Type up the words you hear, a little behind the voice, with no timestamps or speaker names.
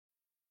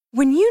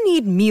When you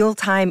need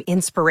mealtime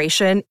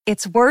inspiration,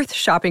 it's worth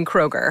shopping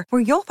Kroger,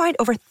 where you'll find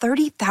over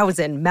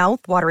 30,000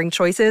 mouth-watering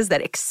choices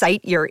that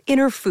excite your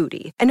inner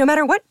foodie. And no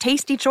matter what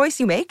tasty choice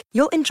you make,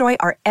 you'll enjoy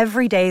our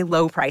everyday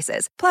low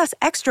prices, plus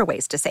extra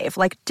ways to save,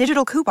 like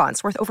digital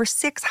coupons worth over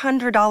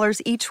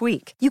 $600 each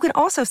week. You can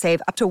also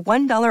save up to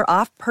 $1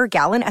 off per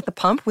gallon at the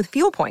pump with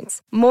fuel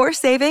points. More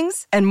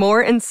savings and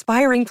more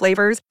inspiring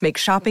flavors make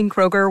shopping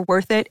Kroger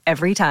worth it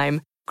every time.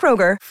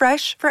 Kroger,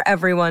 fresh for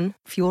everyone.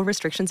 Fuel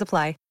restrictions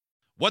apply.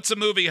 What's a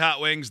movie,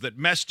 Hot Wings, that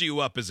messed you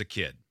up as a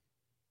kid?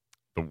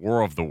 The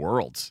War of the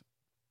Worlds.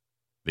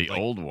 The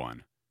old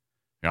one.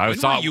 I When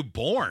were you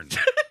born?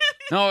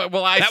 No,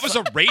 well, that was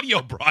a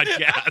radio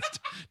broadcast.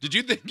 Did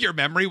you think your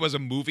memory was a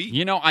movie?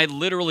 You know, I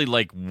literally,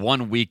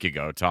 1 week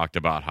ago, talked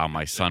about how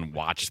my son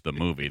watched the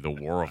movie, The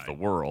War of the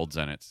Worlds,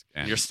 and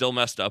You're still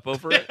messed up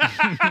over it?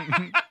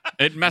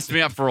 It messed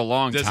me up for a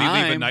long time. Does he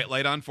leave a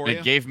nightlight on for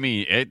you?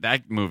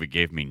 That movie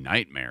gave me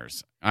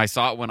nightmares. I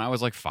saw it when I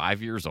was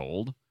 5 years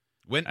old.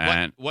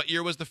 What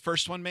year was the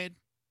first one made?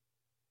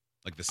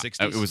 Like the 60s?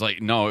 It was I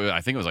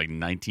think it was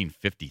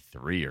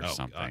 1953 or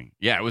something. God.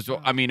 Yeah, it was.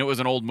 I mean, it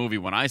was an old movie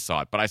when I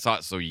saw it, but I saw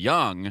it so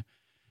young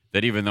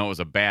that even though it was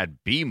a bad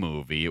B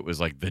movie, it was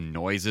the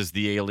noises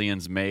the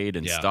aliens made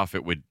and stuff.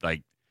 It would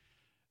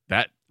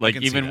that.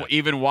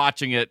 Even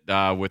watching it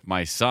with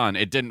my son,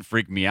 it didn't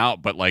freak me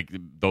out, but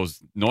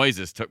those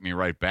noises took me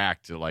right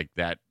back to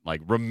that,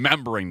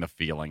 remembering the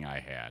feeling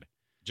I had.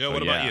 Joe,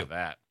 what about you?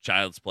 That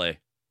Child's Play.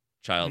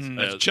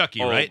 That's Chucky,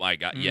 right? Oh my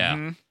God,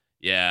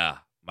 yeah.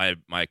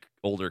 My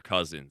older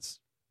cousins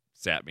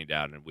sat me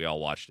down and we all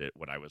watched it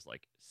when I was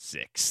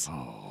 6.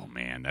 Oh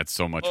man, that's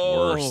so much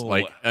worse.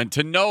 And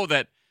to know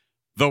that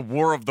the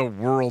War of the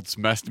Worlds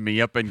messed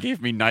me up and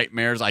gave me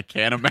nightmares. I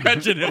can't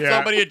imagine if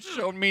somebody had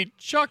shown me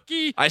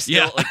Chucky. I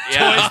still toys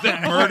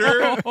that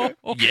murder.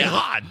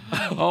 God.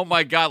 Oh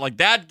my God,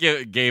 that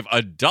gave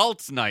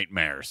adults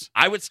nightmares.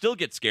 I would still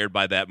get scared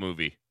by that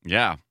movie.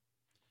 Yeah.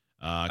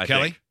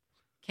 Kelly?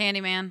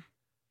 Candyman.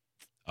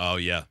 Oh,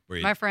 yeah.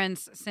 My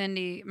friend's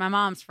Cindy, my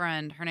mom's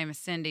friend, her name is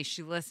Cindy.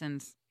 She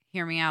listens.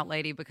 Hear me out,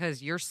 lady,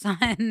 because your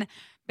son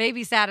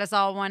babysat us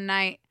all one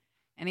night,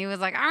 and he was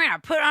like, I'm going to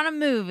put on a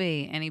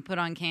movie. And he put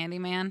on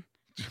Candyman.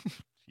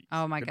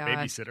 Oh, my God.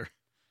 Babysitter.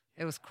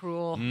 It was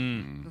cruel.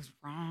 It was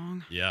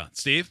wrong. Yeah.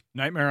 Steve?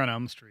 Nightmare on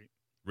Elm Street.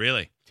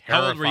 Really?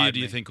 How old were you,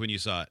 do you think, when you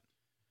saw it?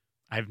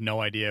 I have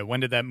no idea. When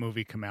did that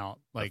movie come out?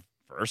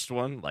 First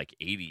one,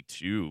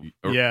 82.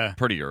 Yeah.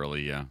 Pretty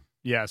early, yeah.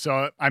 Yeah,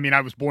 so, I mean,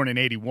 I was born in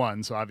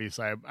 81, so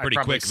obviously I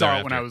probably saw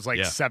it when I was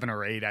 7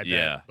 or 8, I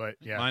bet. But,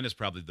 yeah. Mine is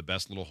probably the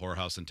best little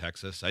whorehouse in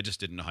Texas. I just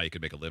didn't know how you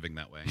could make a living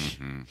that way.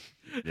 Mm-hmm.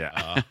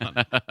 Yeah.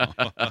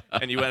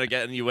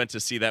 And you went to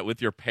see that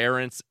with your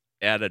parents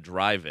at a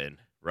drive-in,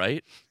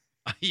 right?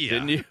 Yeah.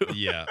 Didn't you?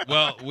 Yeah.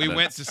 Well, we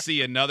went to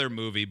see another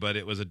movie, but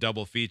it was a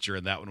double feature,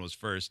 and that one was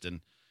first, and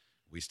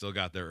we still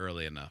got there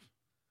early enough.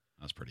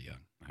 I was pretty young.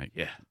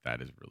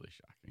 That is really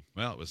shocking.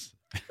 Well, it was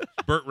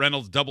Burt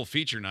Reynolds' double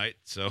feature night,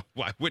 so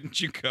why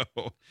wouldn't you go?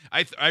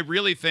 I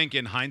really think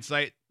in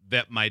hindsight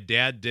that my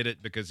dad did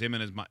it because him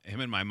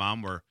and my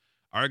mom were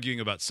arguing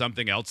about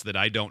something else that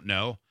I don't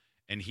know,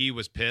 and he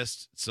was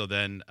pissed. So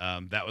then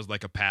that was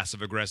like a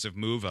passive-aggressive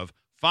move of,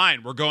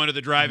 fine, we're going to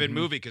the drive-in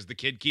movie because the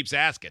kid keeps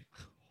asking.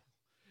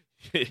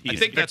 I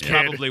think that's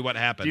probably what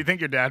happened. Do you think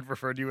your dad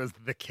referred to you as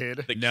the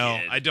kid? No,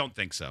 I don't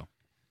think so.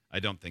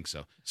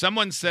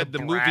 Someone said the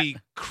movie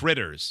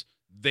Critters,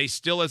 they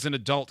still as an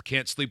adult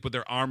can't sleep with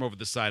their arm over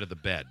the side of the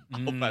bed.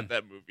 Oh, but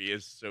that movie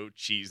is so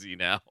cheesy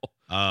now.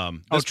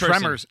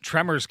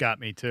 Tremors got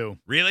me too.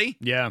 Really?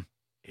 Yeah.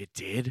 It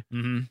did?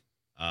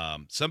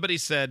 Mm-hmm. Somebody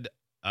said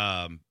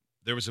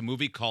there was a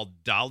movie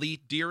called Dolly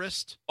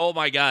Dearest. Oh,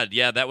 my God.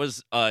 Yeah, that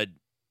was a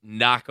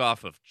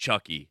knockoff of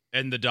Chucky.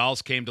 And the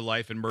dolls came to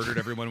life and murdered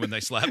everyone when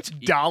they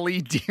slept.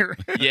 Dolly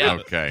Dearest. Yeah.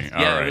 Okay. Yeah,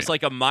 all right. It was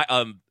like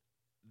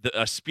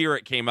a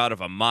spirit came out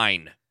of a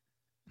mine,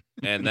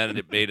 and then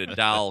it made a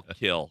doll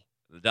kill.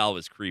 The doll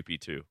was creepy,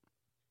 too.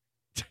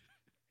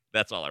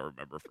 That's all I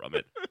remember from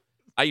it.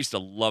 I used to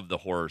love the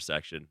horror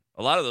section.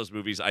 A lot of those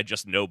movies I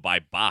just know by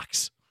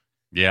box.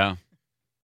 Yeah.